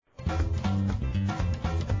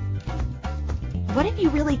you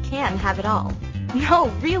really can have it all? No,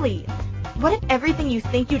 really. What if everything you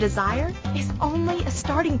think you desire is only a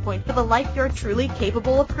starting point for the life you're truly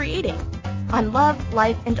capable of creating? On Love,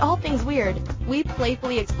 Life, and All Things Weird, we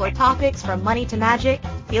playfully explore topics from money to magic,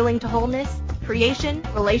 healing to wholeness, creation,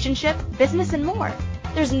 relationship, business, and more.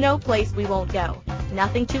 There's no place we won't go.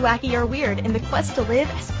 Nothing too wacky or weird in the quest to live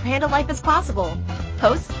as grand a life as possible.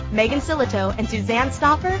 Hosts Megan Silito and Suzanne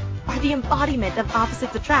Stoffer are the embodiment of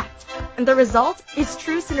opposites attract, and the result is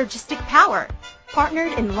true synergistic power.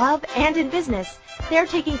 Partnered in love and in business, they're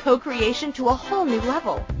taking co-creation to a whole new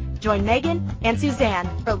level. Join Megan and Suzanne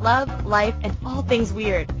for Love, Life, and All Things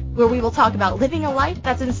Weird, where we will talk about living a life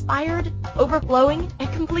that's inspired, overflowing,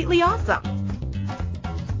 and completely awesome.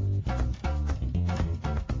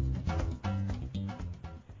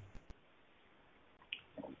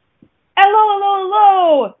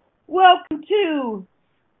 Hello. Welcome to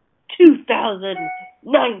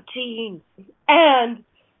 2019 and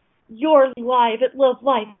you're live at Love,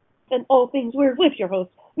 Life, and All Things Weird with your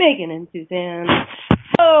hosts, Megan and Suzanne.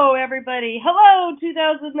 Hello, everybody. Hello,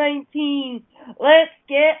 2019. Let's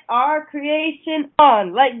get our creation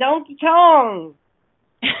on like Donkey Kong.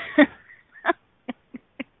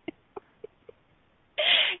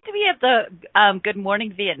 Do we have the Good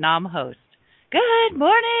Morning Vietnam host? Good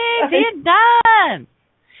morning, Vietnam.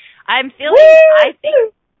 I'm feeling.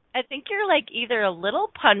 I think you're like either a little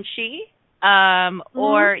punchy,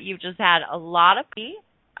 or you've just had a lot of pee.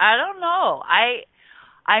 I don't know.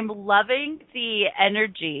 I'm loving the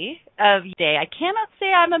energy of your day. I cannot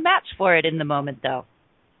say I'm a match for it in the moment, though.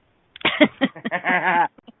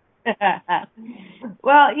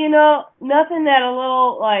 Well, nothing that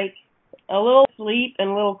a little sleep and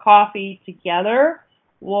a little coffee together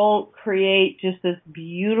won't create just this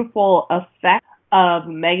beautiful effect of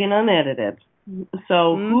Megan Unedited.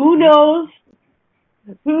 So who knows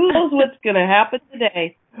what's going to happen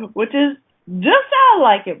today, which is just how I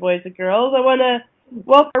like it, boys and girls. I want to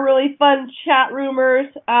welcome our really fun chat roomers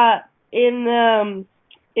in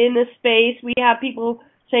the space. We have people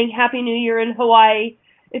saying Happy New Year in Hawaii.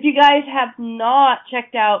 If you guys have not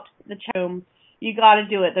checked out the chat room, you got to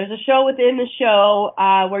do it. There's a show within the show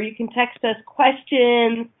where you can text us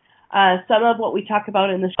questions. Some of what we talk about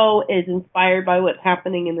in the show is inspired by what's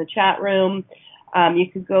happening in the chat room. You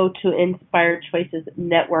could go to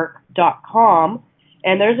inspiredchoicesnetwork.com,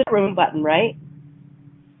 and there's a room button, right?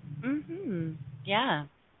 Yeah.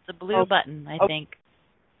 It's a blue button, I think.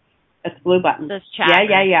 It's a blue button. It says chat.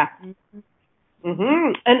 Yeah.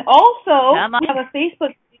 And also, we have a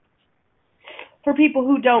Facebook for people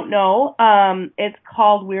who don't know. It's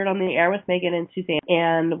called Weird on the Air with Megan and Suzanne,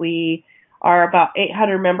 and we are about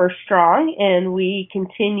 800 members strong, and we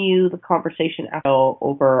continue the conversation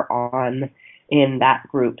over on in that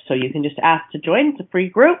group. So you can just ask to join. It's a free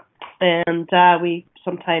group, and we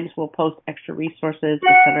sometimes will post extra resources,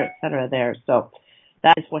 et cetera, there. So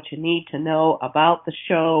that is what you need to know about the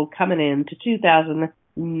show coming into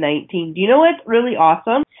 2019. Do you know what's really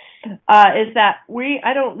awesome? Is that we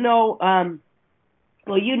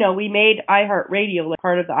made iHeartRadio like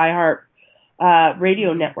part of the iHeart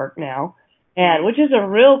radio network now, and which is a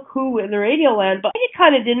real coup in the radio land, but I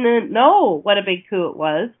kind of didn't know what a big coup it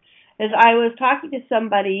was. As I was talking to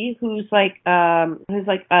somebody who's like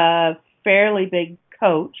a fairly big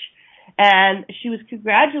coach, and she was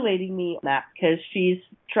congratulating me on that because she's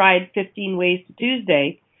tried 15 ways to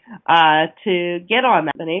Tuesday to get on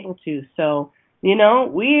that, been able to. So,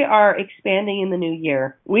 we are expanding in the new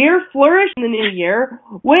year. We are flourishing in the new year,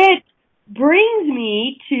 which brings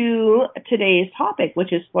me to today's topic,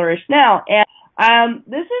 which is Flourish Now. And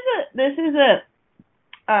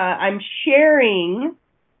I'm sharing,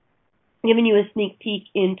 giving you a sneak peek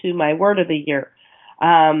into my word of the year.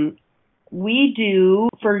 We do,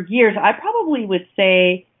 for years, I probably would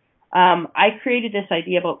say, I created this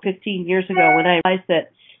idea about 15 years ago when I realized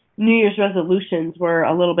that New Year's resolutions were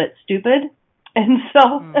a little bit stupid. And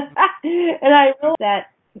so, and I realized that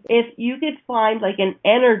if you could find like an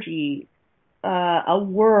energy, a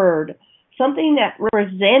word, something that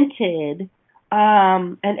represented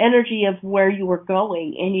an energy of where you were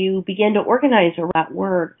going, and you begin to organize around that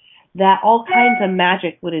word, that all kinds of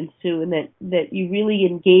magic would ensue, and that you really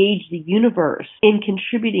engage the universe in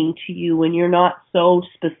contributing to you when you're not so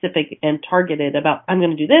specific and targeted about, I'm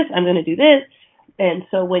going to do this, I'm going to do this. And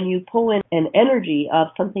so when you pull in an energy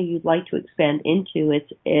of something you'd like to expand into,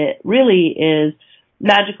 it really is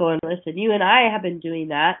magical. And listen, you and I have been doing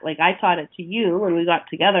that. Like I taught it to you when we got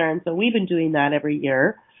together, and so we've been doing that every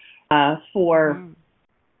year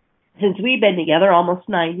since we've been together, almost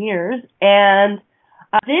 9 years. And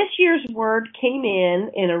this year's word came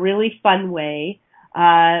in a really fun way.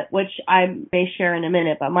 which I may share in a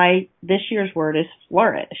minute, but this year's word is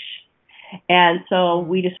flourish. And so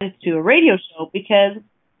we decided to do a radio show because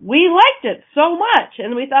we liked it so much,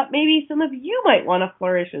 and we thought maybe some of you might want to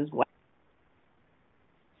flourish as well.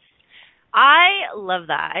 I love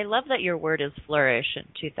that. I love that your word is flourish in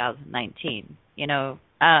 2019.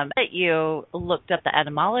 That you looked up the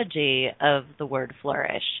etymology of the word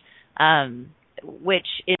flourish, which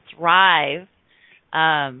is thrive,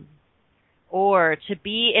 or to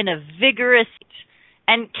be in a vigorous.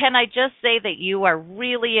 And can I just say that you are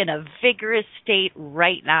really in a vigorous state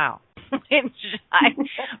right now, which I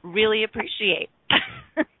really appreciate.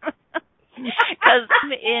 Because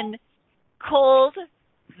I'm in cold.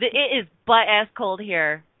 It is butt-ass cold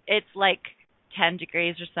here. It's like 10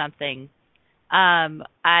 degrees or something.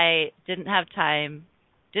 I didn't have time,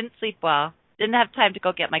 didn't sleep well, didn't have time to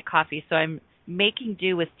go get my coffee, so I'm making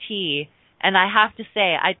do with tea. And I have to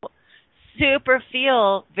say, I super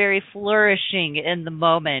feel very flourishing in the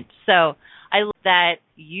moment. So I love that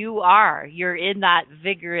you're in that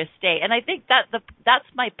vigorous state. And I think that's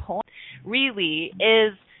my point really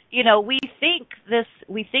is, we think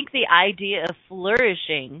the idea of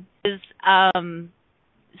flourishing is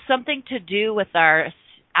something to do with our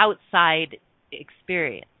outside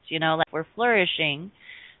experience. Like we're flourishing,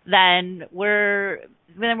 then we're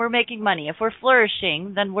making money. If we're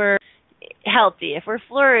flourishing, then we're healthy. If we're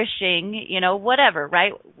flourishing, whatever,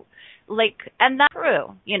 right? Like, and that's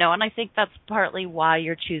true, and I think that's partly why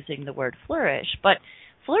you're choosing the word flourish. But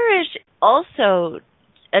flourish also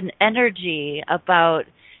an energy about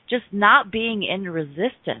just not being in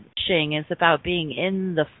resistance. Is about being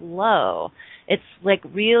in the flow. It's like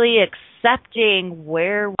really accepting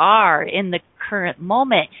where we are in the current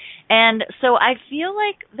moment. And so I feel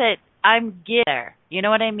like that I'm getting there. You know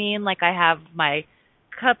what I mean? Like I have my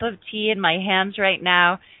cup of tea in my hands right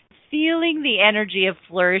now, feeling the energy of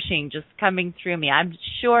flourishing just coming through me. I'm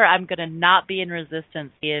sure I'm going to not be in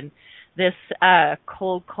resistance in this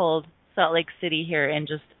cold Salt Lake City here in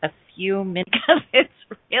just a few minutes.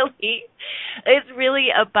 It's really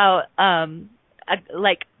about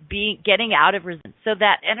getting out of resistance. So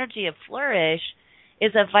that energy of flourish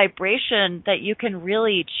is a vibration that you can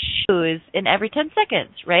really choose in every 10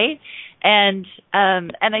 seconds, right? And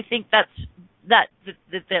I think that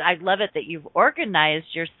I love it that you've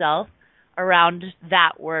organized yourself around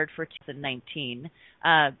that word for 2019,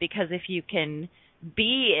 because if you can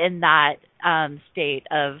be in that state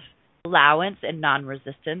of allowance and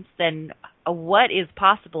non-resistance, then what is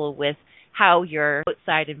possible with how your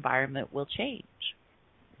outside environment will change?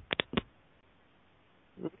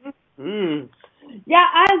 Mm-hmm. Yeah,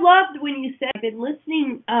 I loved when you said, I've been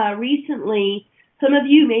listening recently. Some of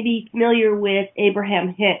you may be familiar with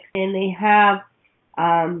Abraham Hicks, and they have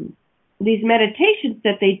these meditations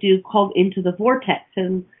that they do called Into the Vortex.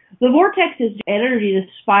 And the vortex is energy, the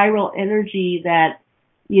spiral energy that,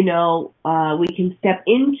 we can step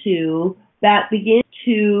into that begins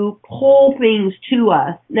to pull things to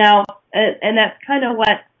us. Now, and that's kind of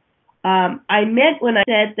what I meant when I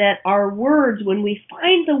said that our words, when we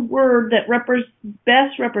find the word that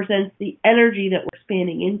best represents the energy that we're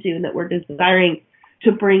expanding into and that we're desiring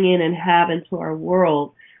to bring in and have into our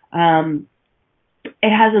world, it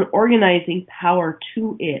has an organizing power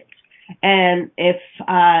to it. And if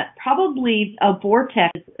probably a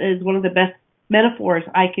vortex is one of the best metaphors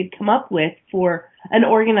I could come up with for an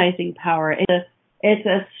organizing power. It's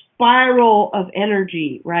a spiral of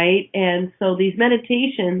energy, right? And so these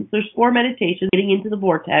meditations, there's 4 meditations getting into the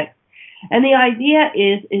vortex. And the idea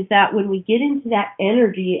is that when we get into that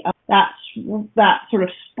energy, that sort of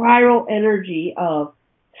spiral energy of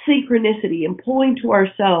synchronicity and pulling to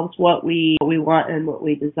ourselves what we want and what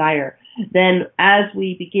we desire, then as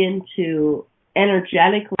we begin to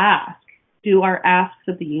energetically do our asks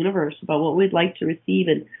of the universe about what we'd like to receive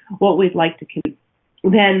and what we'd like to convey,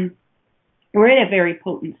 then we're in a very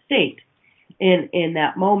potent state in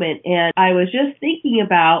that moment. And I was just thinking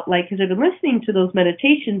about, because I've been listening to those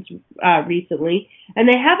meditations recently, and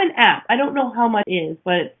they have an app. I don't know how much it is,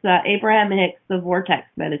 but it's Abraham Hicks, the Vortex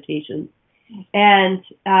Meditations. And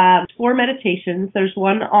 4 meditations. There's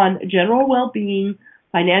one on general well-being,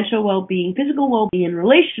 financial well-being, physical well-being, and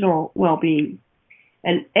relational well-being.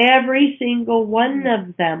 And every single one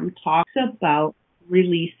of them talks about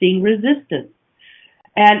releasing resistance.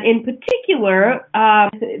 And in particular,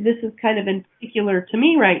 this is kind of in particular to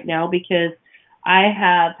me right now because I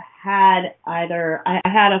have had I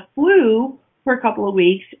had a flu for a couple of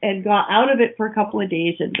weeks and got out of it for a couple of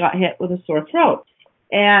days and got hit with a sore throat.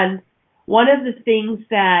 And one of the things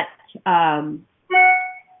that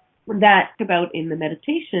about in the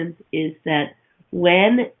meditations is that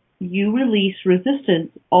when you release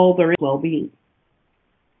resistance, all there is well-being.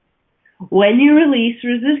 When you release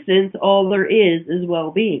resistance, all there is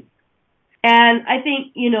well-being. And I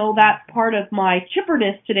think, that part of my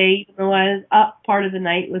chipperness today, even though I was up part of the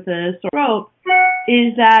night with a sore throat,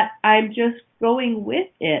 is that I'm just going with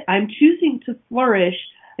it. I'm choosing to flourish.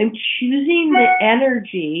 I'm choosing the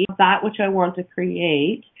energy of that which I want to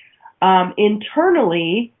create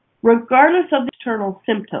internally, regardless of the external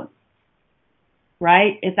symptoms,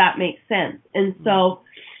 right? If that makes sense. And so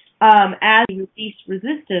as you release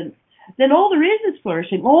resistance, then all there is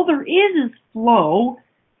flourishing. All there is flow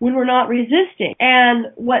when we're not resisting. And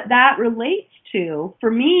what that relates to, for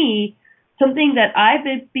me, something that I've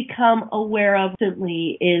become aware of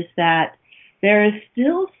recently is that there is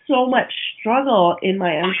still so much struggle in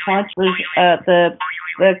my unconscious, the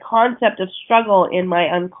concept of struggle in my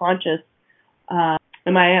unconscious,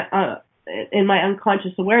 in my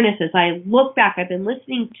unconscious awareness. As I look back, I've been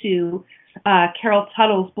listening to Carol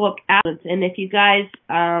Tuttle's book, Balance, and if you guys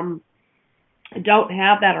don't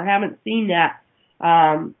have that or haven't seen that,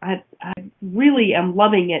 I really am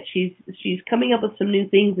loving it. She's coming up with some new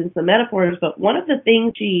things and some metaphors, but one of the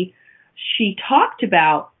things she talked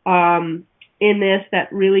about in this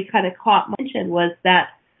that really kind of caught my attention was that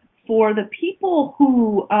for the people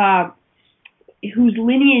whose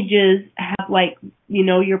lineages have, like,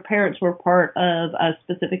 your parents were part of a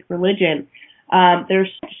specific religion,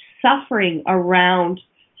 there's suffering around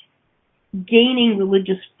gaining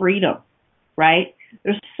religious freedom, right?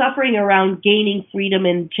 There's suffering around gaining freedom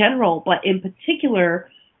in general, but in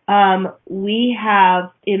particular, we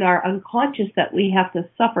have in our unconscious that we have to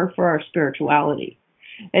suffer for our spirituality.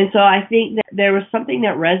 And so I think that there was something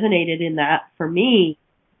that resonated in that for me,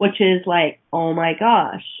 which is like, oh my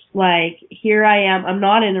gosh, like here I am, I'm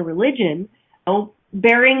not in a religion,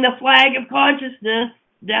 bearing the flag of consciousness,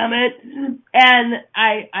 damn it. And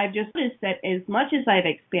I've just noticed that as much as I've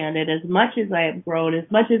expanded, as much as I have grown, as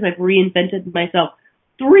much as I've reinvented myself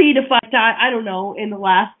 3 to 5 times, I don't know, in the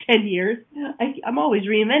last 10 years, I'm always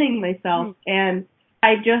reinventing myself. And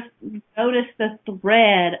I just noticed the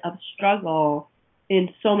thread of struggle in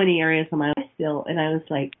so many areas of my life still. And I was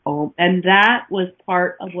like, oh, and that was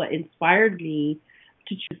part of what inspired me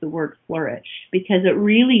to choose the word flourish, because it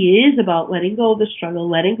really is about letting go of the struggle,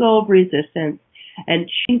 letting go of resistance, and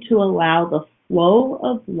choosing to allow the flow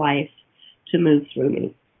of life to move through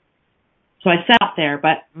me. So I sat out there,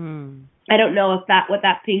 but I don't know if what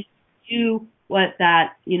that pings you, what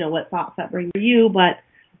thoughts that bring to you, but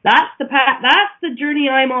that's the path, that's the journey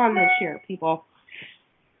I'm on this year, people.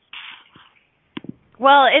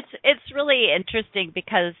 Well, it's really interesting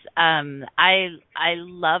because I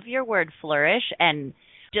love your word flourish, and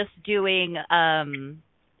just doing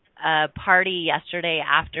a party yesterday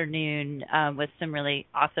afternoon with some really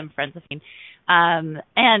awesome friends of mine,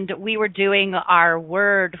 and we were doing our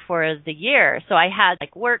word for the year. So I had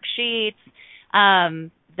like worksheets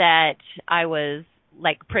that I was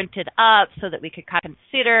like printed up so that we could kind of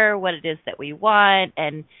consider what it is that we want,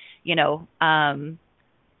 and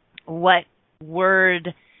what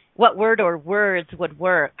word or words would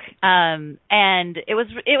work. And it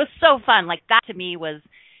was so fun. Like that to me was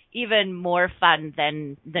even more fun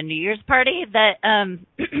than the New Year's party that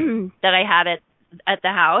that I had at the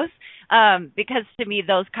house. Because to me,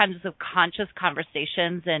 those kinds of conscious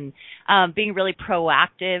conversations and being really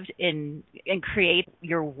proactive in create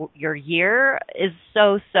your year is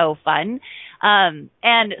so fun.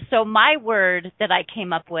 And so my word that I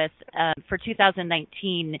came up with for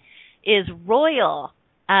 2019 is royal,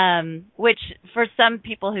 which for some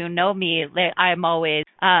people who know me, I'm always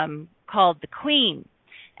called the queen.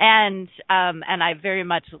 And I very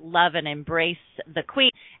much love and embrace the queen.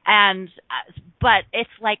 But it's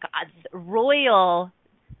like royal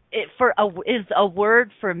is a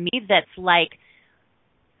word for me that's like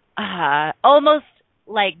almost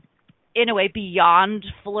like in a way beyond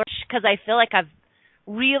flourish, because I feel like I've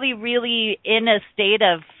really, really in a state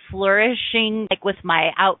of flourishing, like with my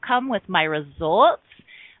outcome, with my results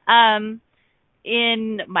in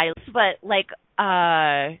my life. But like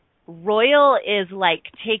royal is like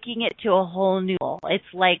taking it to a whole new level. It's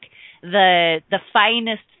like the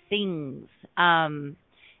finest things. And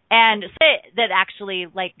that actually,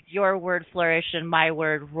 like your word flourish and my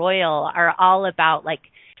word royal are all about like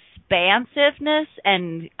expansiveness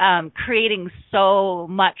and creating so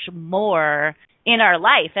much more in our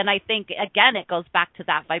life. And I think, again, it goes back to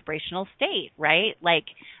that vibrational state, right? Like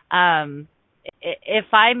if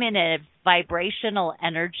I'm in a vibrational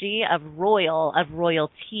energy of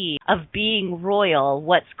royalty, of being royal,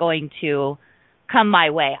 what's going to come my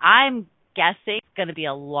way? I'm guessing it's going to be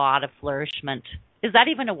a lot of flourishment. Is that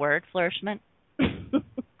even a word, flourishment?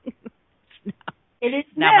 It is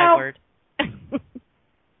Not now. my word.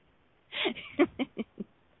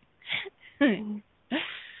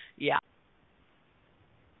 Yeah.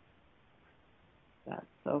 That's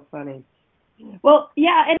so funny. Well,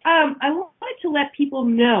 yeah, and I wanted to let people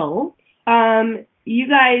know, you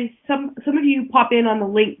guys, some of you pop in on the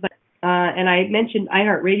link, but and I mentioned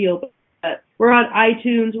iHeartRadio, but we're on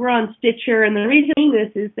iTunes, we're on Stitcher, and the reason I'm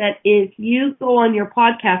doing this is that if you go on your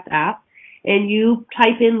podcast app and you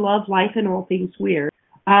type in Love, Life, and All Things Weird,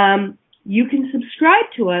 you can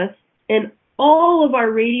subscribe to us, and all of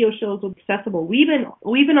our radio shows are accessible. We've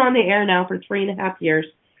been on the air now for 3.5 years,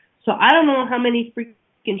 so I don't know how many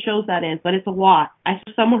freaking shows that is, but it's a lot. I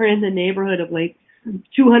think somewhere in the neighborhood of like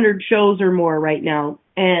 200 shows or more right now.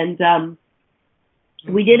 And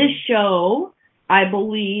we did a show, I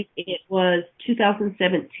believe it was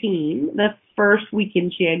 2017, the first week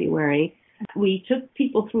in January. We took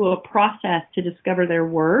people through a process to discover their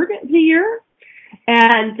word of the year.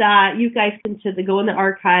 And you guys can go in the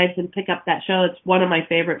archives and pick up that show. It's one of my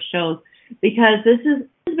favorite shows because this has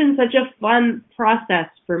been such a fun process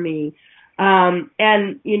for me.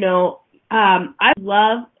 And, you know, I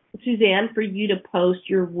love, Suzanne, for you to post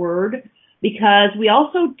your word because we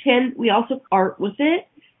also art with it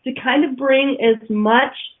to kind of bring as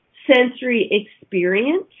much sensory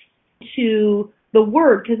experience to the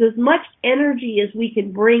word, because as much energy as we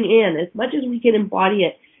can bring in, as much as we can embody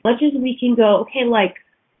it, as much as we can go, okay, like,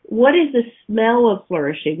 what is the smell of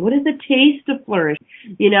flourishing? What is the taste of flourishing?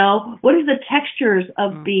 You know, what is the textures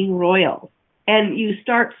of being royal? And you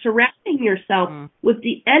start surrounding yourself with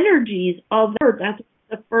the energies of the word. That's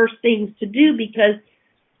the first things to do because,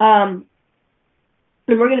 and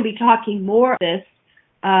we're going to be talking more of this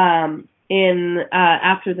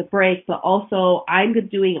after the break, but also I'm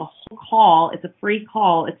doing a whole call. It's a free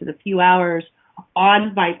call. It's in a few hours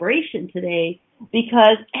on vibration today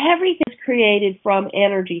because everything is created from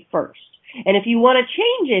energy first. And if you want to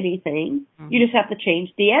change anything, you just have to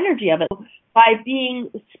change the energy of it. By being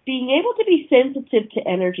able to be sensitive to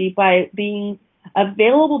energy, by being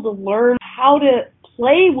available to learn how to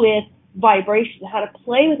play with vibration, how to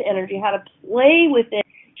play with energy, how to play with it,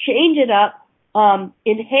 change it up,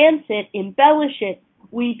 enhance it, embellish it,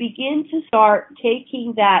 we begin to start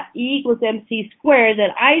taking that E equals MC squared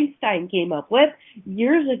that Einstein came up with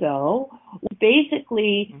years ago.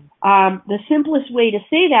 Basically, the simplest way to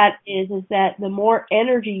say that is that the more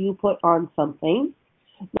energy you put on something,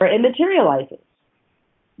 the more it materializes.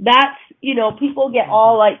 That's, you know, people get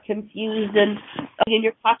all like confused and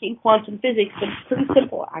you're talking quantum physics, but it's pretty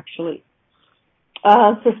simple actually.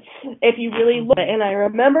 If you really look, and I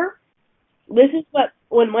remember this is what,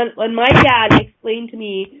 when my dad explained to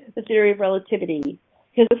me the theory of relativity,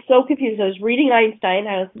 because I was so confused. I was reading Einstein.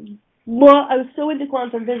 I was so into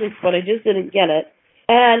quantum physics, but I just didn't get it.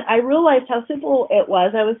 And I realized how simple it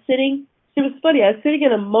was. It was funny. I was sitting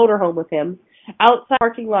in a motorhome with him outside the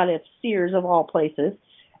parking lot at Sears of all places.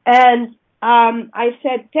 And I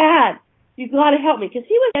said, Dad, you've got to help me, because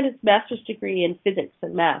he was at his master's degree in physics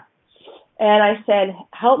and math. And I said,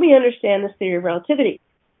 help me understand this theory of relativity.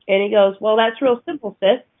 And he goes, well, that's real simple,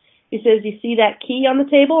 sis. He says, you see that key on the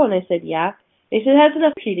table? And I said, yeah. He said, it has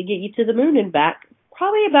enough key to get you to the moon and back,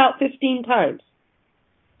 probably about 15 times.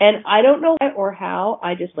 And I don't know why or how,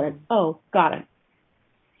 I just went, oh, got it.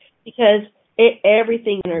 Because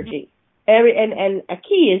everything energy. And a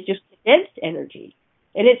key is just condensed energy.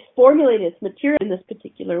 And it's formulated, it's material in this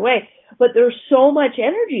particular way. But there's so much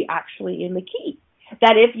energy actually in the key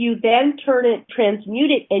that if you then turn it,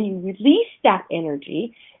 transmute it, and you release that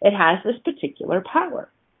energy, it has this particular power.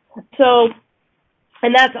 So,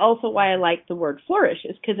 and that's also why I like the word flourish,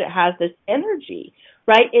 is because it has this energy,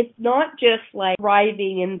 right? It's not just like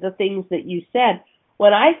thriving in the things that you said.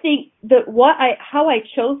 When I think that how I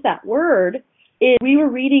chose that word is we were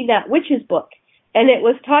reading that witch's book, and it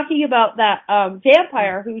was talking about that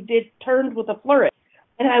vampire who turned with a flourish.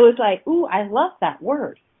 And I was like, ooh, I love that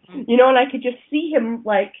word. You know, and I could just see him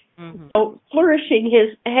like flourishing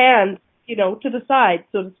his hands, you know, to the side,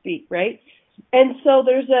 so to speak, right? And so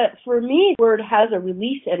for me, the word has a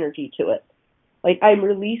release energy to it. Like I'm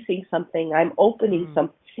releasing something, I'm opening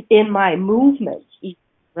something in my movement,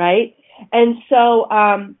 right? And so,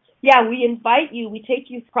 we invite you, we take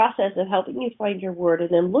you through the process of helping you find your word and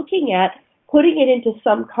then looking at putting it into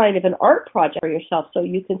some kind of an art project for yourself so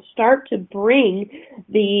you can start to bring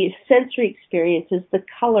the sensory experiences, the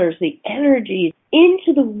colors, the energies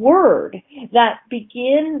into the word that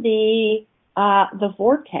begin the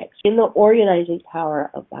vortex, in the organizing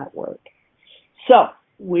power of that word. So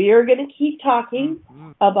we're going to keep talking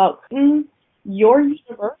about your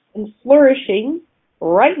universe and flourishing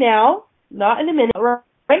right now, not in a minute,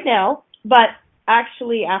 right now, but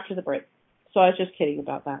actually after the break. So I was just kidding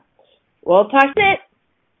about that. Well, talk it.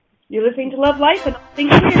 You're listening to Love Life and All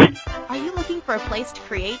Things Weird. Are you looking for a place to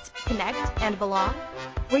create, connect, and belong?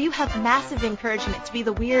 Where you have massive encouragement to be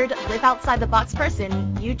the weird, live outside the box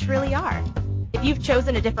person you truly are. If you've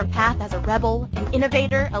chosen a different path as a rebel, an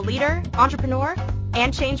innovator, a leader, entrepreneur,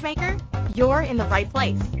 and changemaker, you're in the right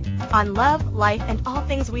place. On Love, Life, and All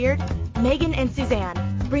Things Weird, Megan and Suzanne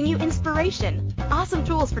bring you inspiration, awesome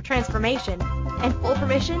tools for transformation, and full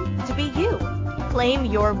permission to be you. Claim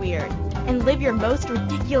your weird and live your most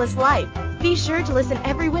ridiculous life. Be sure to listen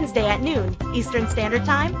every Wednesday at noon Eastern Standard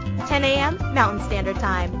Time, 10 a.m. Mountain Standard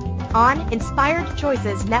Time on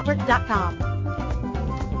InspiredChoicesNetwork.com.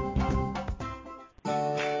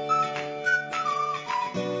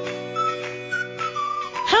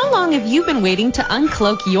 How long have you been waiting to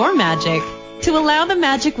uncloak your magic? To allow the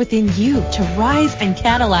magic within you to rise and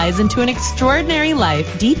catalyze into an extraordinary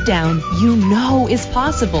life deep down you know is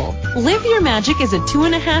possible. Live Your Magic is a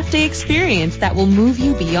 2.5-day experience that will move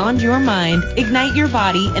you beyond your mind, ignite your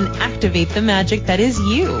body, and activate the magic that is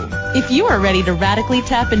you. If you are ready to radically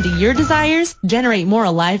tap into your desires, generate more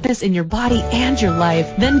aliveness in your body and your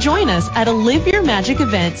life, then join us at a Live Your Magic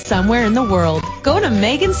event somewhere in the world. Go to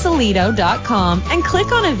megansillito.com and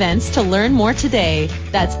click on events to learn more today.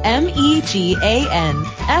 That's MEGANSILLITO.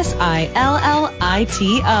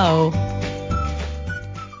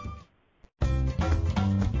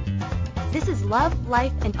 This is Love,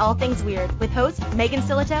 Life, and All Things Weird with hosts Megan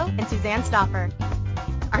Sillito and Suzanne Stoffer.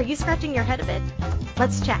 Are you scratching your head a bit?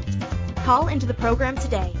 Let's chat. Call into the program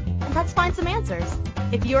today, and let's find some answers.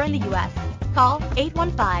 If you're in the U.S., call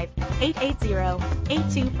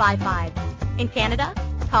 815-880-8255. In Canada,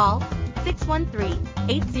 call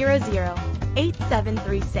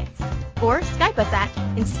 613-800-8736. Or Skype us at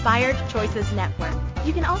Inspired Choices Network.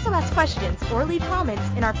 You can also ask questions or leave comments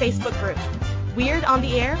in our Facebook group, Weird on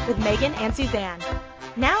the Air with Megan and Suzanne.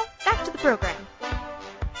 Now, back to the program.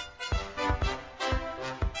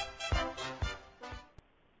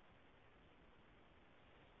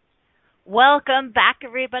 Welcome back,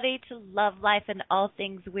 everybody, to Love, Life, and All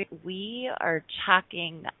Things Weird. We are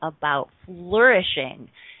talking about flourishing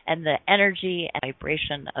and the energy and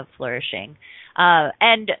vibration of flourishing.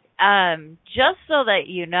 Just so that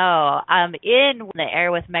you know, in the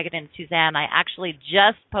air with Megan and Suzanne, I actually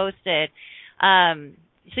just posted,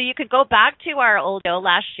 so you could go back to our old show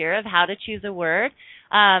last year of how to choose a word.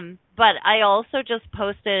 But I also just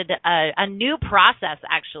posted a new process,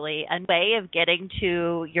 actually, a way of getting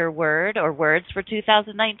to your word or words for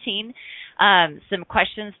 2019. Some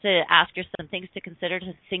questions to ask yourself, some things to consider,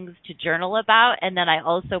 things to journal about. And then I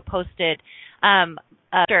also posted a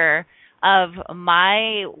picture of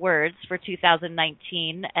my words for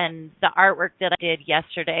 2019 and the artwork that I did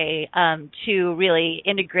yesterday to really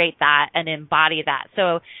integrate that and embody that.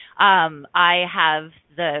 So I have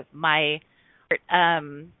my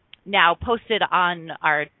now posted on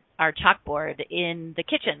our chalkboard in the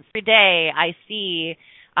kitchen. Every day I see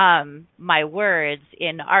my words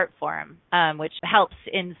in art form, which helps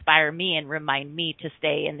inspire me and remind me to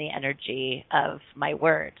stay in the energy of my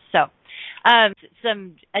words. So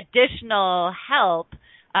some additional help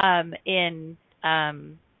in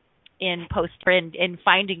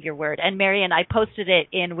finding your word. And Marian, I posted it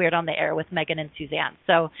in Weird on the Air with Megan and Suzanne.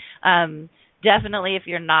 So definitely, if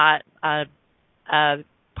you're not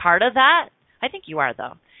part of that, I think you are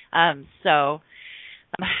though.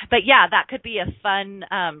 But yeah, that could be a fun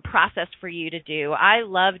process for you to do. I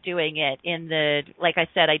love doing it like I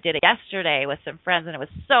said, I did it yesterday with some friends and it was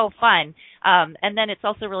so fun. And then it's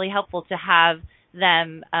also really helpful to have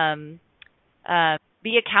them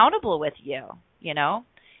be accountable with you, you know.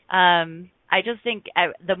 I just think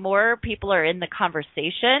the more people are in the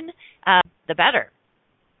conversation, the better.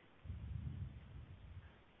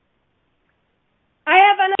 I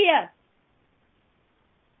have an idea.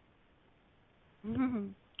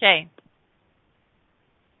 Okay.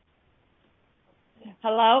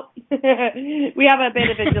 Hello? We have a bit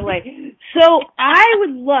of a delay. So I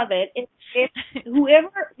would love it if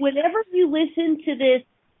whenever you listen to this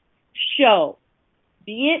show,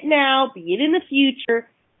 be it now, be it in the future,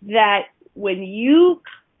 that when you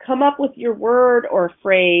come up with your word or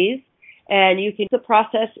phrase, and you can do the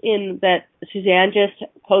process in that Suzanne just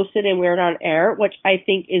posted in Weird on Air, which I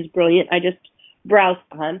think is brilliant. I just browsed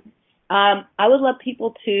on. I would love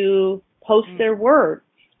people to post their word.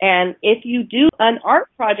 And if you do an art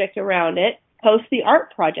project around it, post the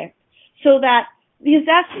art project. So that, because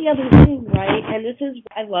that's the other thing, right? And this is,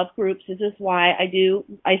 I love groups. This is why I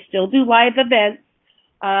still do live events.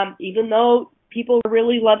 Even though people are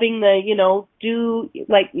really loving the,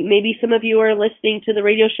 like maybe some of you are listening to the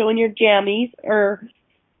radio show in your jammies or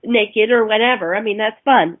naked or whatever. I mean, that's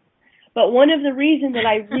fun. But one of the reasons that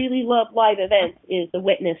I really love live events is the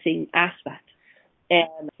witnessing aspect.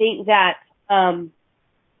 And I think that,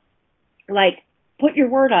 put your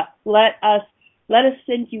word up. Let us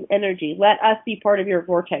send you energy. Let us be part of your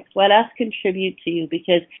vortex. Let us contribute to you,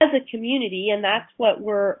 because as a community, and that's what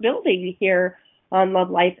we're building here on Love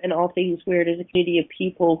Life and All Things Weird, is a community of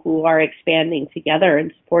people who are expanding together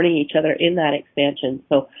and supporting each other in that expansion.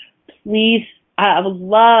 So please, I would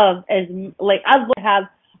love to have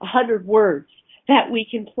 100 words that we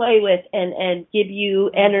can play with and give you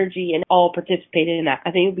energy and all participate in that.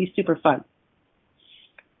 I think it would be super fun.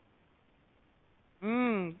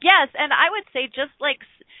 Yes, and I would say just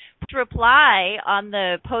reply on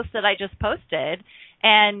the post that I just posted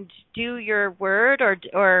and do your word or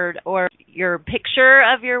your picture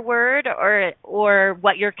of your word or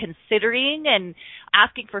what you're considering, and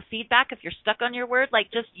asking for feedback if you're stuck on your word.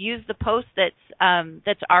 Just use the post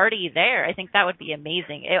that's already there. I think that would be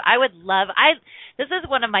amazing. I would love. This is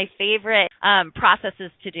one of my favorite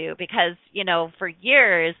processes to do, because for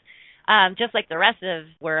years, just like the rest of the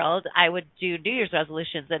world, I would do New Year's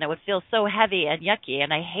resolutions, and it would feel so heavy and yucky,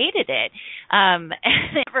 and I hated it. And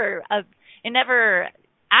it never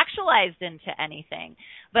actualized into anything.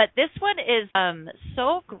 But this one is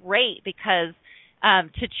so great, because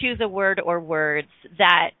to choose a word or words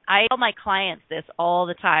that I tell my clients this all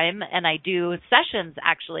the time, and I do sessions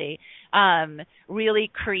actually,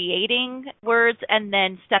 really creating words and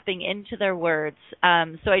then stepping into their words.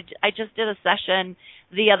 So I just did a session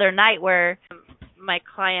the other night where my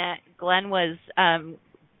client Glenn was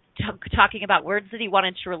talking about words that he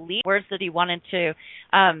wanted to release, words that he wanted to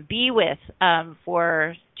be with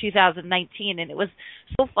for 2019, and it was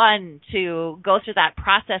so fun to go through that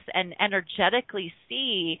process and energetically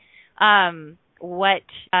see what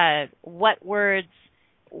words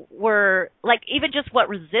were even just what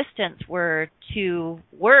resistance were to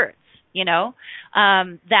words,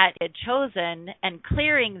 that had chosen, and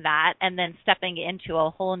clearing that and then stepping into a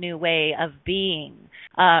whole new way of being.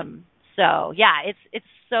 So yeah, it's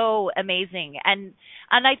so amazing. And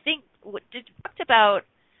I think you talked about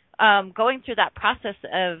going through that process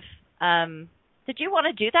of, did you want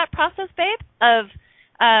to do that process, babe, of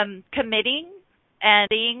committing and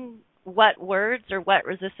seeing what words or what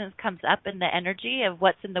resistance comes up in the energy of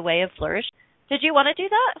what's in the way of flourish? Did you want to do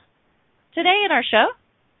that today in our show?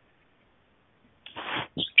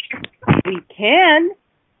 We can.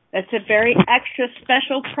 That's a very extra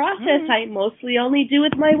special process I mostly only do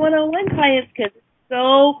with my one-on-one clients, because it's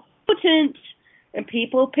so potent and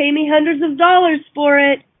people pay me hundreds of dollars for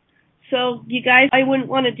it. So you guys, I wouldn't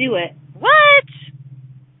want to do it. What?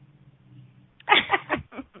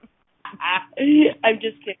 I'm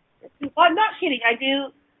just kidding. Well, I'm not kidding. I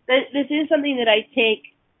do. This is something that I take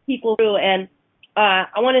people through, and I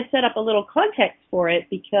want to set up a little context for it,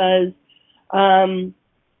 because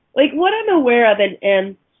what I'm aware of,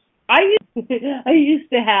 and I used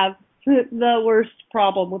to have the worst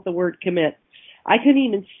problem with the word commit. I couldn't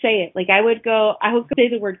even say it. I would say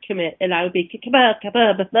the word commit, and I would be I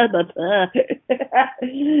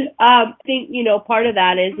think, part of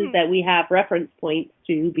that is that we have reference points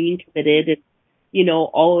to being committed and,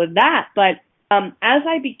 all of that. But as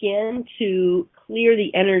I began to clear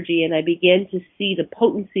the energy and I began to see the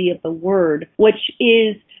potency of the word, which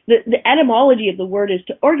is the etymology of the word, is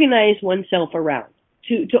to organize oneself around,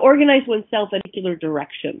 to organize oneself in a particular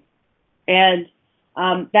direction. And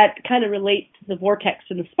that kind of relates to the vortex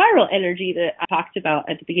and the spiral energy that I talked about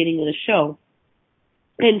at the beginning of the show.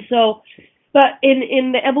 And so, but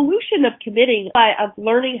in the evolution of committing, of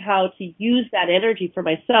learning how to use that energy for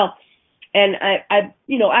myself, and I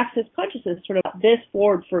Access Consciousness sort of this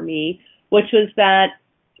forward for me, which was that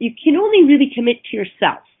you can only really commit to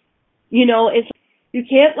yourself. It's, you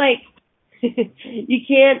can't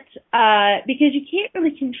because you can't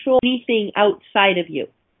really control anything outside of you,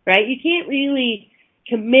 right? You can't really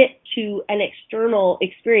commit to an external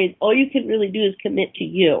experience. All you can really do is commit to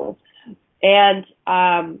you. And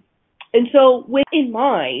so with in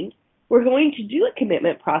mind, we're going to do a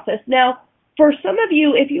commitment process. Now, for some of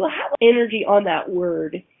you, if you have energy on that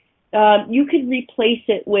word, you could replace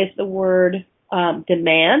it with the word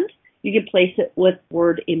demand. You can place it with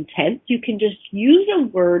word intent. You can just use a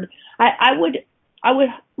word. I would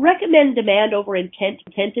recommend demand over intent.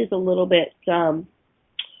 Intent is a little bit,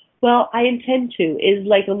 I intend to, is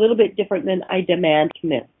a little bit different than I demand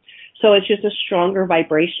commit. So it's just a stronger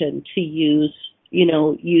vibration to use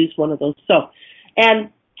one of those. So, and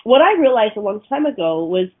what I realized a long time ago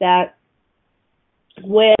was that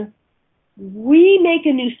when we make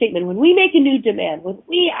a new statement, when we make a new demand, when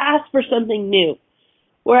we ask for something new,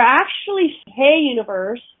 we're actually, hey,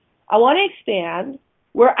 universe, I want to expand.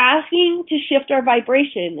 We're asking to shift our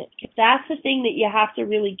vibration. That's the thing that you have to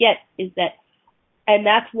really get, is that, and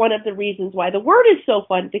that's one of the reasons why the word is so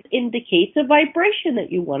fun, because it indicates a vibration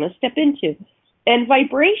that you want to step into. And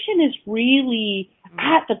vibration is really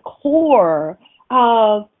at the core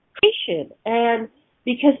of creation. And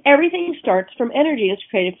because everything starts from energy, it's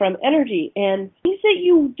created from energy. And things that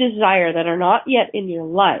you desire that are not yet in your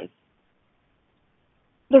life,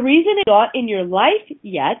 the reason it's not in your life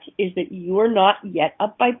yet is that you are not yet a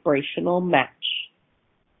vibrational match.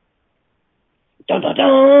 Dun, dun,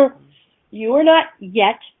 dun. You are not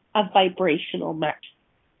yet a vibrational match.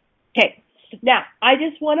 Okay, now I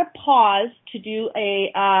just want to pause to do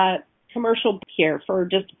a commercial here for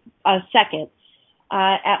just a second.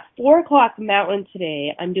 At 4 o'clock Mountain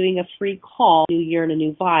today, I'm doing a free call, New Year and a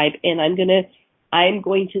New Vibe, and I'm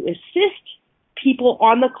going to assist people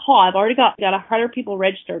on the call. I've already got 100 people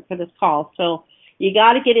registered for this call, so you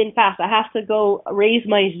got to get in fast. I have to go raise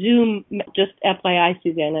my Zoom, just FYI,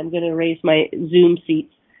 Suzanne, I'm going to raise my Zoom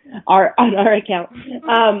seats on our account.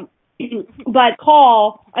 But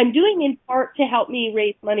call, I'm doing in part to help me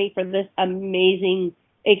raise money for this amazing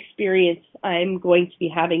experience I'm going to be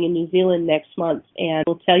having in New Zealand next month, and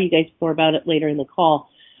we'll tell you guys more about it later in the call.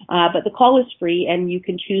 But the call is free, and you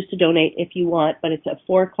can choose to donate if you want, but it's at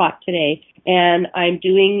 4 o'clock today. And I'm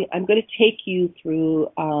going to take you through,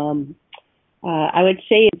 I would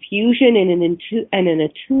say, infusion and an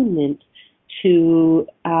attunement to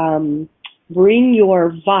bring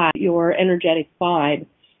your vibe, your energetic vibe,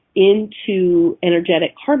 into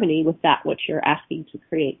energetic harmony with that which you're asking to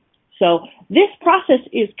create. So this process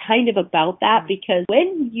is kind of about that, because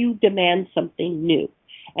when you demand something new,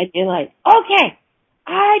 and you're like, okay,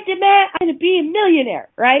 I demand I'm going to be a millionaire,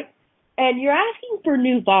 right? And you're asking for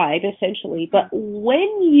new vibe, essentially. But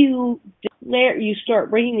when you declare, you start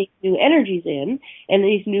bringing these new energies in and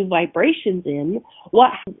these new vibrations in,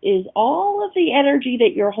 what happens is all of the energy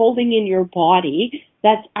that you're holding in your body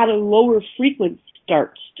that's at a lower frequency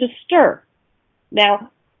starts to stir.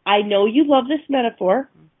 Now, I know you love this metaphor,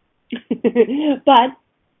 but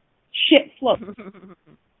shit floats.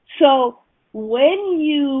 So when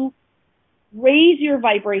you raise your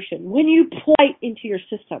vibration, when you pour light into your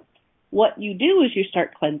system, what you do is you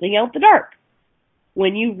start cleansing out the dark.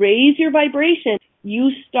 When you raise your vibration,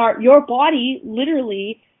 your body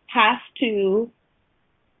literally has to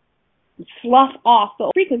slough off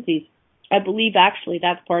the frequencies. I believe actually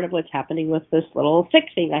that's part of what's happening with this little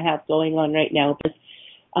fixing I have going on right now.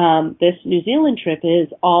 This New Zealand trip is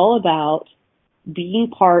all about being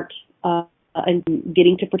part and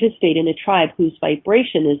getting to participate in a tribe whose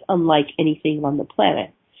vibration is unlike anything on the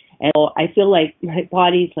planet. And so I feel like my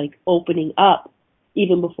body's like opening up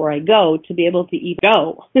even before I go to be able to even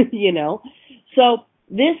go, you know. So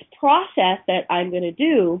this process that I'm going to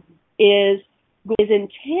do is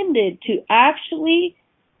intended to actually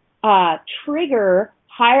trigger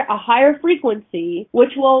a higher frequency,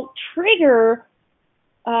 which will trigger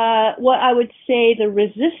what I would say the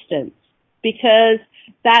resistance, because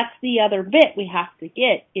that's the other bit we have to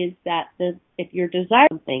get, is that if you're desiring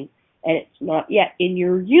something and it's not yet in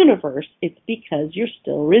your universe, it's because you're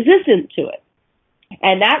still resistant to it.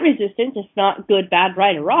 And that resistance is not good, bad,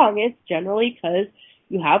 right, or wrong. It's generally because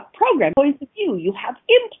you have programmed points of view. You have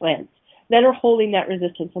implants that are holding that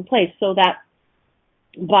resistance in place, so that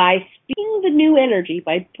by speaking the new energy,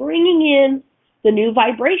 by bringing in the new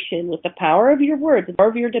vibration with the power of your words, the power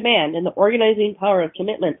of your demand, and the organizing power of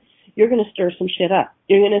commitment, you're going to stir some shit up.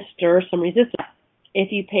 You're going to stir some resistance.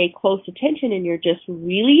 If you pay close attention and you're just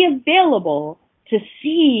really available to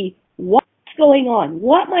see what's going on,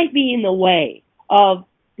 what might be in the way of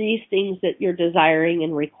these things that you're desiring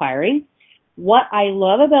and requiring. What I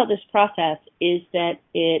love about this process is that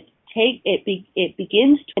it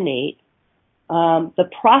begins to innate the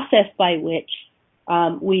process by which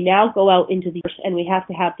we now go out into the universe, and we have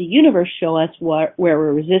to have the universe show us where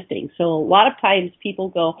we're resisting. So a lot of times people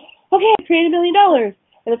go, okay, I created $1 million.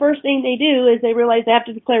 And the first thing they do is they realize they have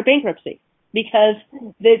to declare bankruptcy, because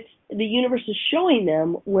the universe is showing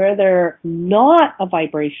them where they're not a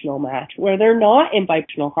vibrational match, where they're not in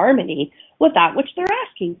vibrational harmony with that which they're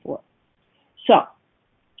asking for. So,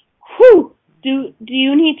 do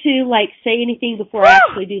you need to say anything before I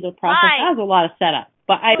actually do the process? Right. That was a lot of setup,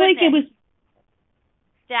 but I think it was.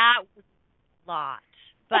 That was a lot,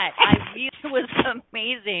 but I really was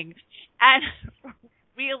amazing and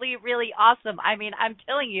really, really awesome. I mean, I'm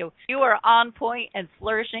telling you, you are on point and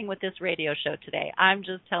flourishing with this radio show today. I'm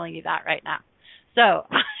just telling you that right now. So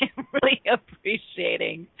I'm really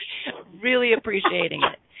appreciating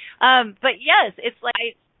it. But yes, it's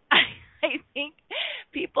like I think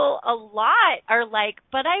people a lot are like,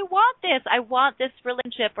 but I want this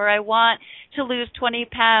relationship, or I want to lose 20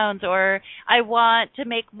 pounds, or I want to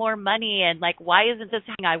make more money, and like, why isn't this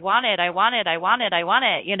happening? I want it,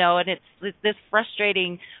 and it's this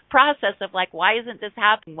frustrating process of like, why isn't this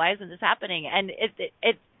happening? And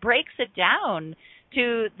it breaks it down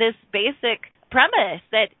to this basic premise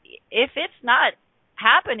that if it's not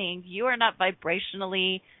happening, you are not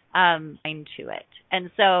vibrationally into it.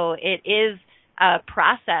 And so it is a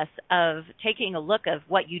process of taking a look of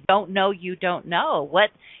what you don't know, what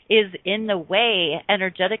is in the way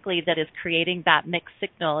energetically that is creating that mixed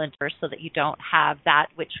signal in first, so that you don't have that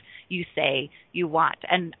which you say you want.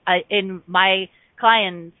 And in my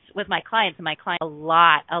clients, a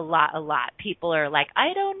lot, people are like,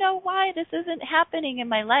 I don't know why this isn't happening in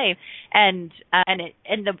my life. And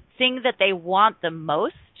the thing that they want the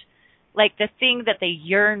most, like the thing that they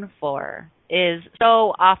yearn for, is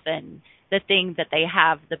so often the thing that they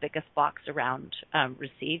have the biggest box around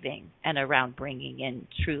receiving and around bringing in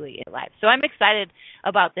truly in life. So I'm excited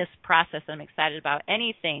about this process. I'm excited about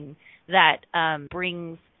anything that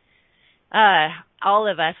brings all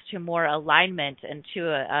of us to more alignment and to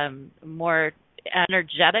a more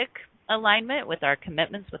energetic alignment with our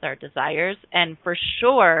commitments, with our desires. And for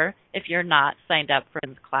sure, if you're not signed up for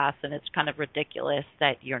this class, and it's kind of ridiculous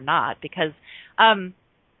that you're not, because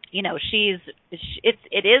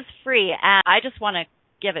it is free, and I just want to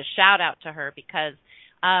give a shout out to her because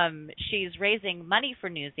she's raising money for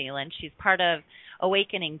New Zealand. She's part of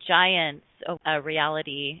Awakening Giants, a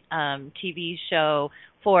reality TV show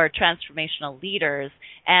for transformational leaders,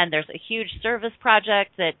 and there's a huge service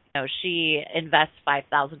project that she invests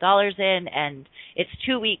 $5,000 in, and it's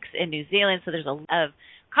 2 weeks in New Zealand, so there's a lot of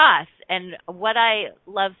costs. And what I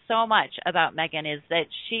love so much about Megan is that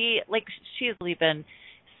she's really been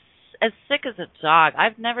as sick as a dog.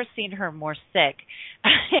 I've never seen her more sick,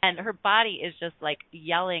 and her body is just like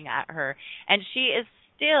yelling at her, and she is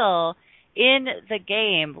still in the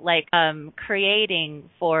game, like creating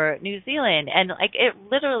for New Zealand. And like, it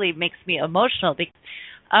literally makes me emotional because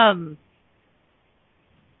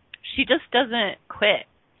she just doesn't quit.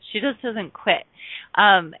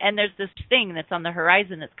 And there's this thing that's on the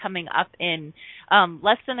horizon that's coming up in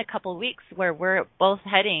less than a couple of weeks, where we're both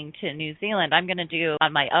heading to New Zealand. I'm going to do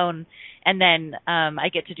on my own, and then I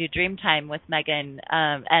get to do Dreamtime with Megan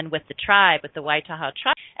and with the tribe, with the Waitaha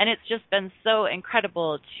tribe. And it's just been so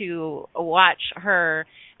incredible to watch her,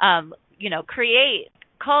 create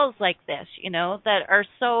calls like this, that are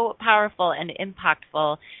so powerful and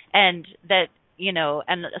impactful, and that,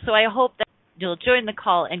 and so I hope that you'll join the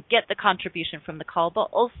call and get the contribution from the call, but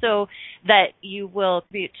also that you will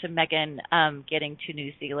contribute to Megan getting to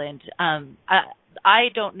New Zealand. I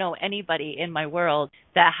don't know anybody in my world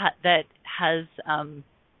that has I'm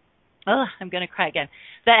going to cry again,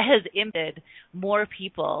 that has impacted more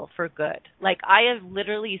people for good. Like, I have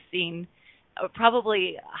literally seen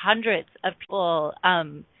probably hundreds of people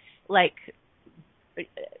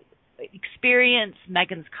experience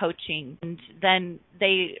Megan's coaching, and then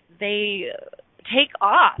they take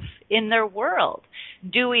off in their world,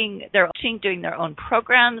 doing their coaching, doing their own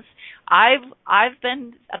programs. I've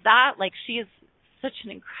been that. Like, she is such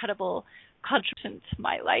an incredible contribution to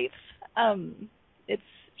my life.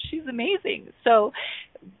 She's amazing. So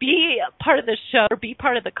be part of the show, or be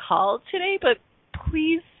part of the call today, but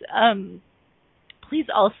please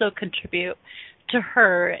also contribute to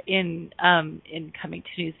her in coming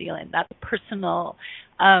to New Zealand. That's personal,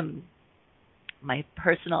 my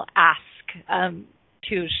personal ask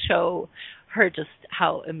to show her just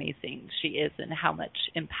how amazing she is and how much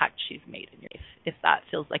impact she's made in your life, if that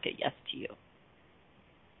feels like a yes to you.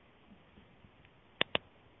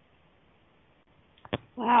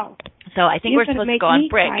 Wow. So I think we're supposed to go on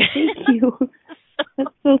break. Thank you. That's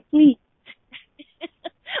so sweet.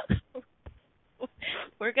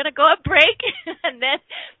 We're going to go on break and then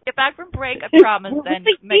get back from break. I promise then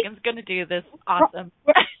Megan's going to do this awesome.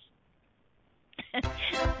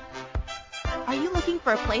 Are you looking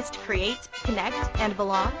for a place to create, connect, and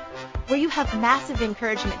belong? Where you have massive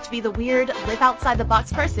encouragement to be the weird, live outside the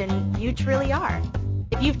box person you truly are.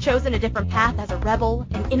 If you've chosen a different path as a rebel,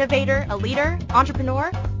 an innovator, a leader,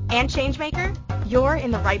 entrepreneur, and changemaker, you're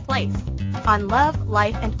in the right place. On Love,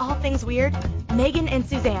 Life, and All Things Weird, Megan and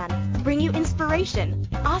Suzanne bring you inspiration,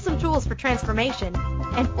 awesome tools for transformation,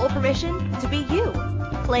 and full permission to be you.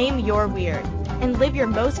 Claim your weird and live your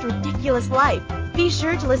most ridiculous life. Be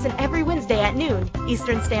sure to listen every Wednesday at noon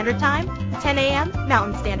Eastern Standard Time, 10 a.m.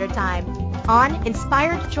 Mountain Standard Time. on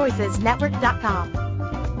InspiredChoicesNetwork.com.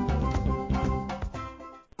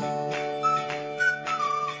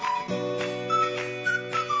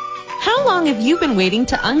 How long have you been waiting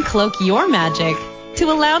to uncloak your magic? To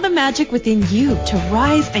allow the magic within you to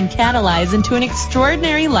rise and catalyze into an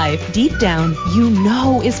extraordinary life deep down you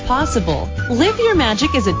know is possible. Live Your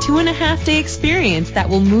Magic is a 2.5-day experience that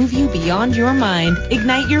will move you beyond your mind,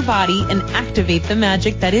 ignite your body, and activate the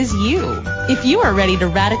magic that is you. If you are ready to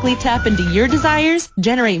radically tap into your desires,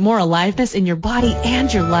 generate more aliveness in your body and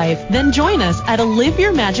your life, then join us at a Live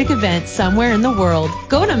Your Magic event somewhere in the world.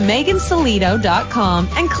 Go to megansillito.com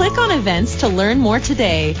and click on events to learn more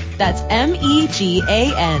today. That's MEGANSILLITO.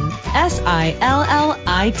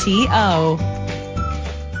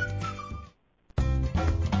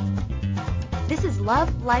 This is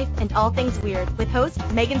Love, Life, and All Things Weird with host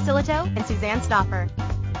Megan Sillito and Suzanne Stoffer.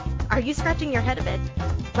 Are you scratching your head a bit?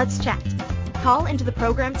 Let's chat. Call into the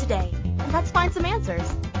program today, and let's find some answers.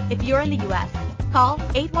 If you're in the U.S., call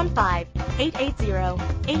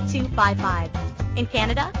 815-880-8255. In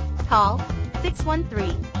Canada, call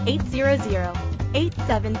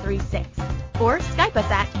 613-800-8736. Or Skype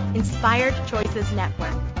us at Inspired Choices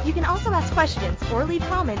Network. You can also ask questions or leave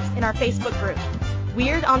comments in our Facebook group.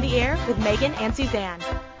 Weird on the Air with Megan and Suzanne.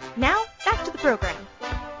 Now, back to the program.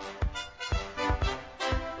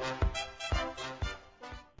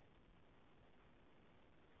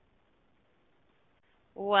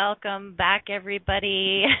 Welcome back,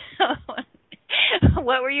 everybody.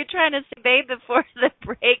 What were you trying to say, babe, before the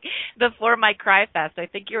break, before my cry fest? I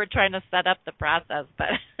think you were trying to set up the process,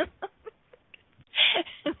 but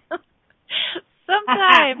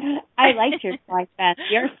sometimes. I liked your cry fest.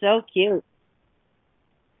 You're so cute.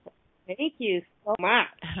 Thank you so much.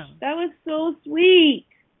 That was so sweet.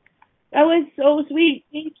 That was so sweet.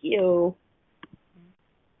 Thank you.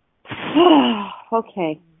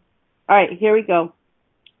 Okay. All right, here we go.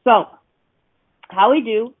 So, how we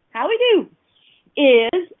do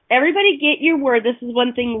is everybody get your word. This is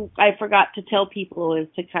one thing I forgot to tell people is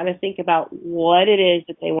to kind of think about what it is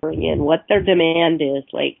that they want to bring in, what their demand is.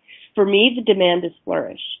 Like, for me, the demand is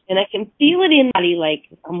flourish. And I can feel it in my body, like,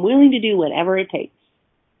 I'm willing to do whatever it takes.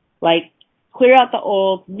 Like, clear out the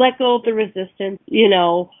old, let go of the resistance,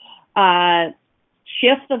 shift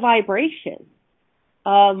the vibration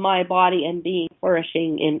of my body and being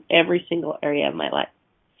flourishing in every single area of my life.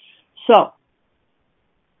 So,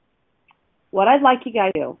 what I'd like you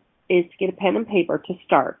guys to do is to get a pen and paper to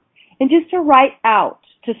start. And just to write out,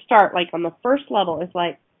 to start, like on the first level, it's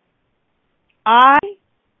like, I,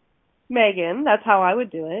 Megan, that's how I would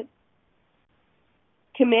do it,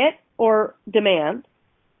 commit or demand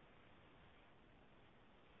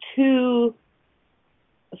to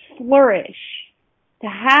flourish, to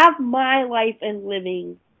have my life and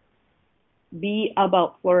living be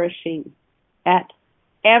about flourishing at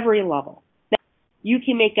every level. Now, you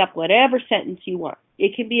can make up whatever sentence you want.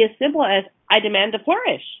 It can be as simple as, I demand to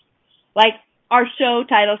flourish. Like our show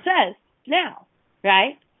title says now,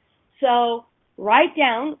 right? So write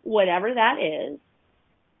down whatever that is.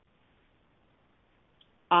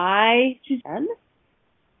 I, Suzanne,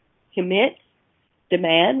 commit,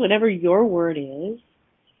 demand, whatever your word is,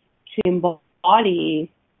 to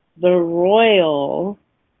embody the royal,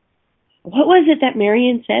 what was it that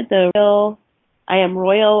Marion said? The royal, I am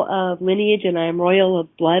royal of lineage and I am royal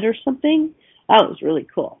of blood or something? That was really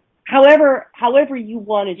cool. However you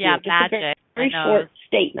want to do it. Just magic. a very short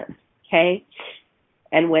statement, okay?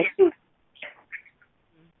 And when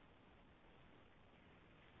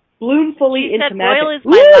bloom fully she into said, magic. Royal is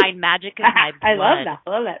my line, magic is my blood. I love that. I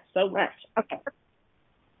love that so much. Okay.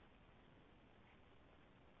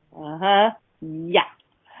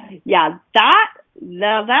 Yeah,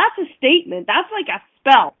 that's a statement. That's like a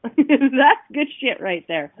spell. That's good shit right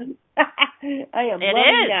there. I am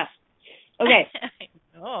loving that. Okay.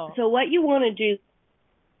 So what you want to do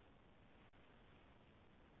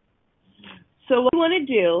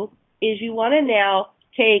is you want to now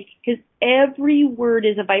take, because every word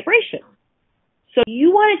is a vibration. So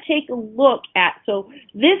you want to take a look at, so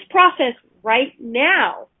this process right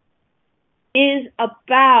now is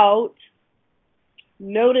about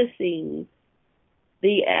noticing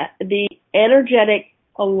the energetic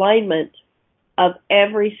alignment of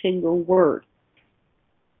every single word.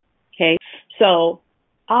 Okay? So,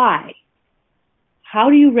 I. How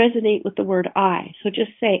do you resonate with the word I? So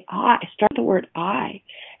just say I. Start the word I.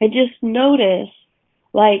 And just notice,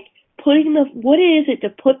 like, what is it to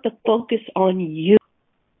put the focus on you?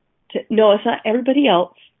 No, it's not everybody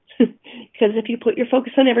else. Because if you put your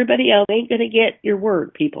focus on everybody else, you ain't going to get your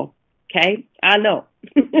word, people. Okay? I know.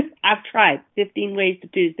 I've tried 15 ways to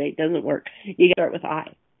Tuesday. It doesn't work. You got to start with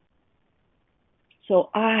I. So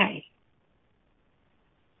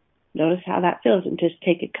notice how that feels, and just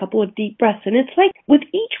take a couple of deep breaths. And it's like, with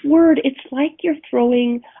each word, it's like you're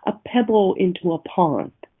throwing a pebble into a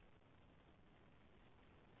pond.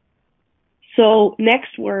 So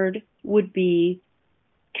next word would be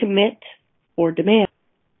commit or demand.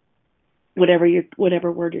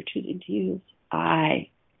 Whatever word you're choosing to use.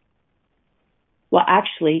 Well,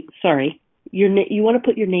 actually, sorry, you want to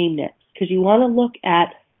put your name next, because you want to look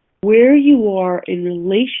at where you are in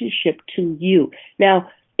relationship to you. Now,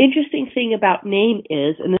 interesting thing about name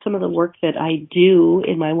is, and some of the work that I do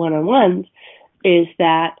in my one-on-ones, is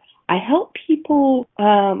that I help people,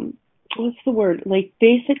 like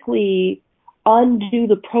basically undo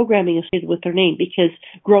the programming associated with their name. Because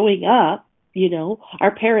growing up,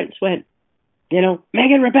 our parents went,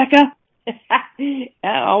 Megan, Rebecca.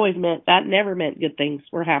 That never meant good things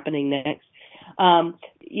were happening next.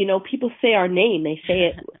 People say our name. They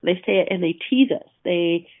say it and they tease us.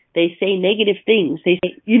 They say negative things. They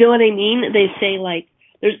say, you know what I mean? They say, like,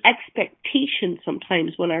 there's expectation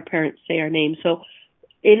sometimes when our parents say our name. So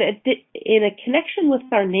in a connection with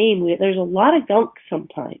our name, there's a lot of gunk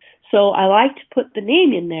sometimes. So I like to put the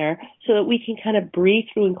name in there so that we can kind of breathe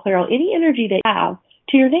through and clear out any energy they have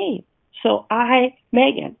to your name. So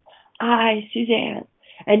Megan, Suzanne,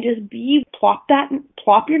 and just plop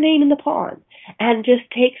your name in the pond, and just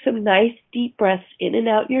take some nice deep breaths in and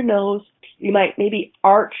out your nose. You might maybe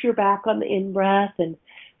arch your back on the in-breath and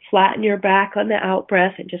flatten your back on the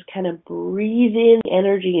out-breath, and just kind of breathe in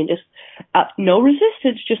energy, and just no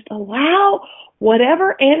resistance. Just allow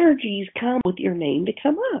whatever energies come with your name to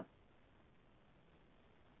come up.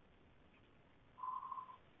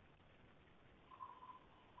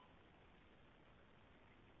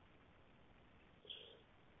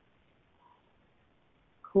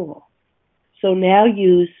 Cool. So now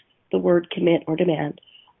use the word commit or demand.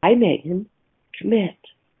 Megan, commit.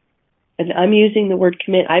 And I'm using the word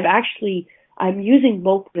commit. I'm using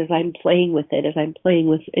both as I'm playing with it, as I'm playing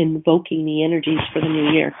with invoking the energies for the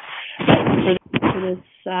new year. But for this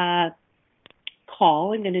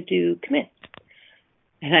call, I'm going to do commit.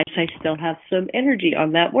 And I still have some energy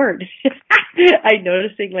on that word. I'm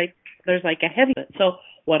noticing there's a heaviness. So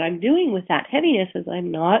what I'm doing with that heaviness is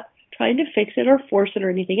I'm not trying to fix it or force it or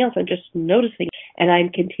anything else. I'm just noticing, and I'm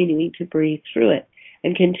continuing to breathe through it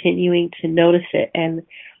and continuing to notice it. And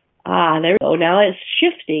there we go. Now it's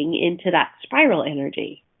shifting into that spiral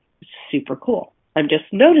energy. It's super cool. I'm just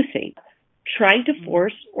noticing, trying to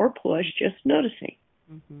force or push, just noticing.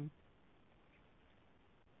 Mm-hmm.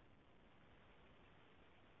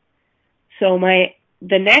 So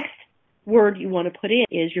the next word you want to put in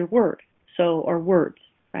is your word. Or words,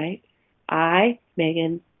 right?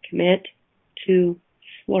 Megan, commit to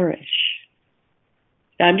flourish.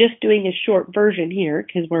 Now, I'm just doing a short version here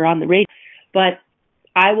because we're on the radio, but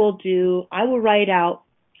I will write out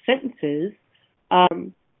sentences,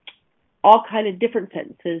 all kind of different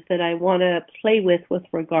sentences that I want to play with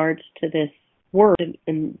regards to this word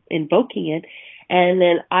and invoking it. And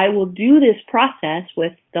then I will do this process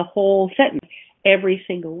with the whole sentence, every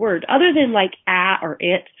single word. Other than like or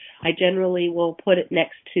it, I generally will put it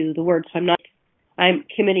next to the word. So I'm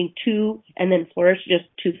committing to and then flourish, just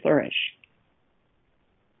to flourish.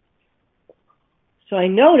 So I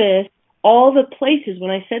notice all the places,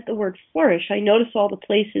 when I said the word flourish, I notice all the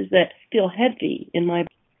places that feel heavy in my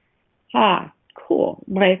body. Cool.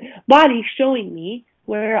 My body's showing me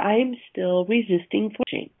where I'm still resisting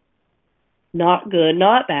flourishing. Not good,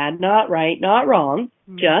 not bad, not right, not wrong,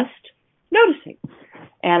 just noticing.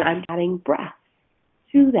 And I'm adding breath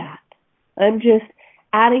to that. I'm just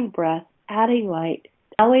adding breath, adding light,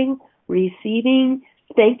 allowing, receiving,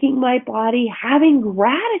 thanking my body, having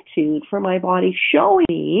gratitude for my body, showing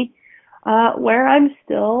me where I'm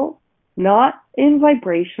still not in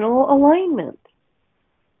vibrational alignment.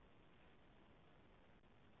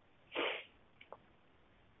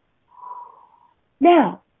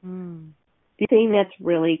 Now, the thing that's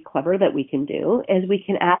really clever that we can do is we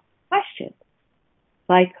can ask questions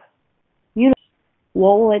like,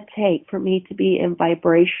 what will it take for me to be in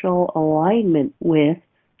vibrational alignment with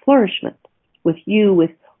flourishment, with you,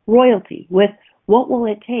 with royalty, with what will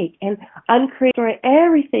it take? And uncreate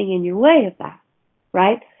everything in your way of that,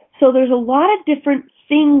 right? So there's a lot of different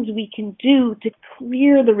things we can do to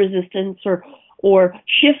clear the resistance or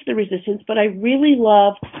shift the resistance, but I really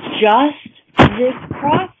love just this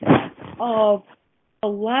process of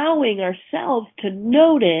allowing ourselves to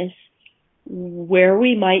notice where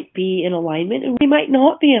we might be in alignment and we might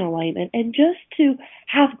not be in alignment, and just to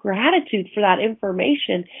have gratitude for that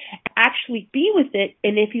information, actually be with it.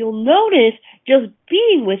 And if you'll notice, just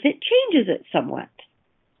being with it changes it somewhat.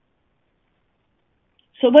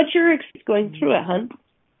 So what's your experience going through it, hun?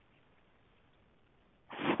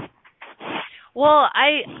 Well,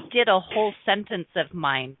 I did a whole sentence of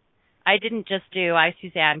mine. I didn't just do I,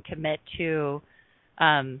 Suzanne, commit to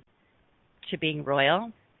being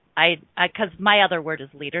royal. Because my other word is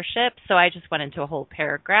leadership, so I just went into a whole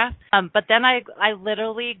paragraph. But then I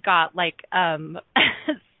literally got like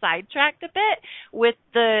sidetracked a bit with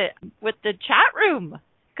the chat room,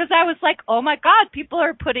 because I was like, oh my God, people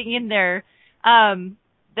are putting in their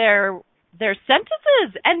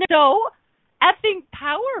sentences, and they're so effing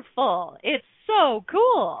powerful. It's so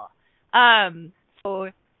cool.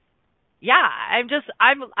 So yeah,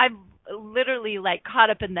 I'm literally like caught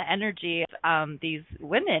up in the energy of these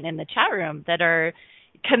women in the chat room that are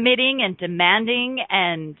committing and demanding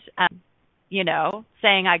and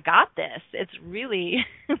saying I got this. It's really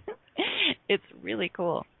it's really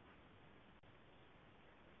cool.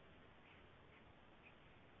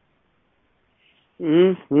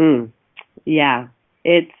 Yeah.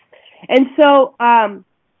 And so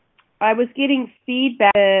I was getting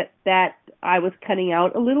feedback that I was cutting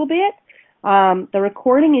out a little bit. The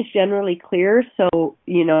recording is generally clear, so,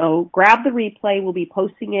 grab the replay. We'll be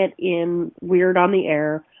posting it in Weird on the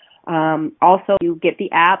Air. Also, you get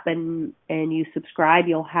the app and you subscribe,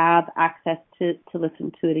 you'll have access to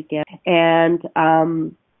listen to it again. And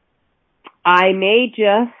I may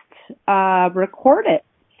just record it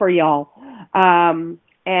for y'all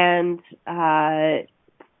and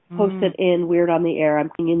post it in Weird on the Air. I'm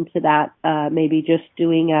looking into that, maybe just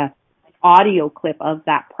doing a audio clip of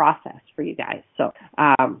that process for you guys. So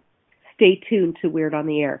stay tuned to Weird on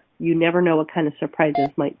the Air. You never know what kind of surprises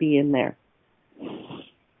might be in there.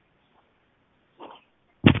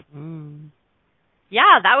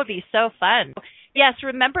 Yeah, that would be so fun. Yes,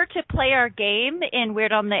 remember to play our game in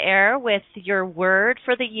Weird on the Air with your word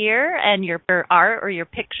for the year and your art or your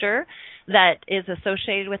picture that is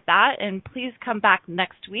associated with that. And please come back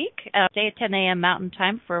next week, stay at 10 a.m. Mountain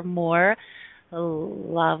Time for more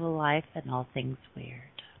love, life, and all things weird.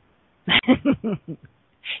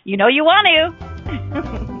 You know you want to.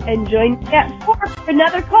 And join me at 4 for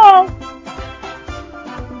another call.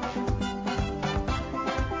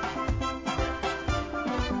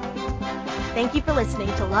 Thank you for listening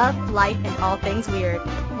to Love, Life, and All Things Weird.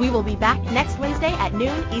 We will be back next Wednesday at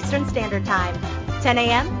noon Eastern Standard Time, 10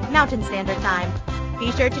 a.m. Mountain Standard Time.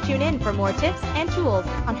 Be sure to tune in for more tips and tools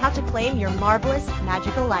on how to claim your marvelous,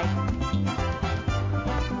 magical life.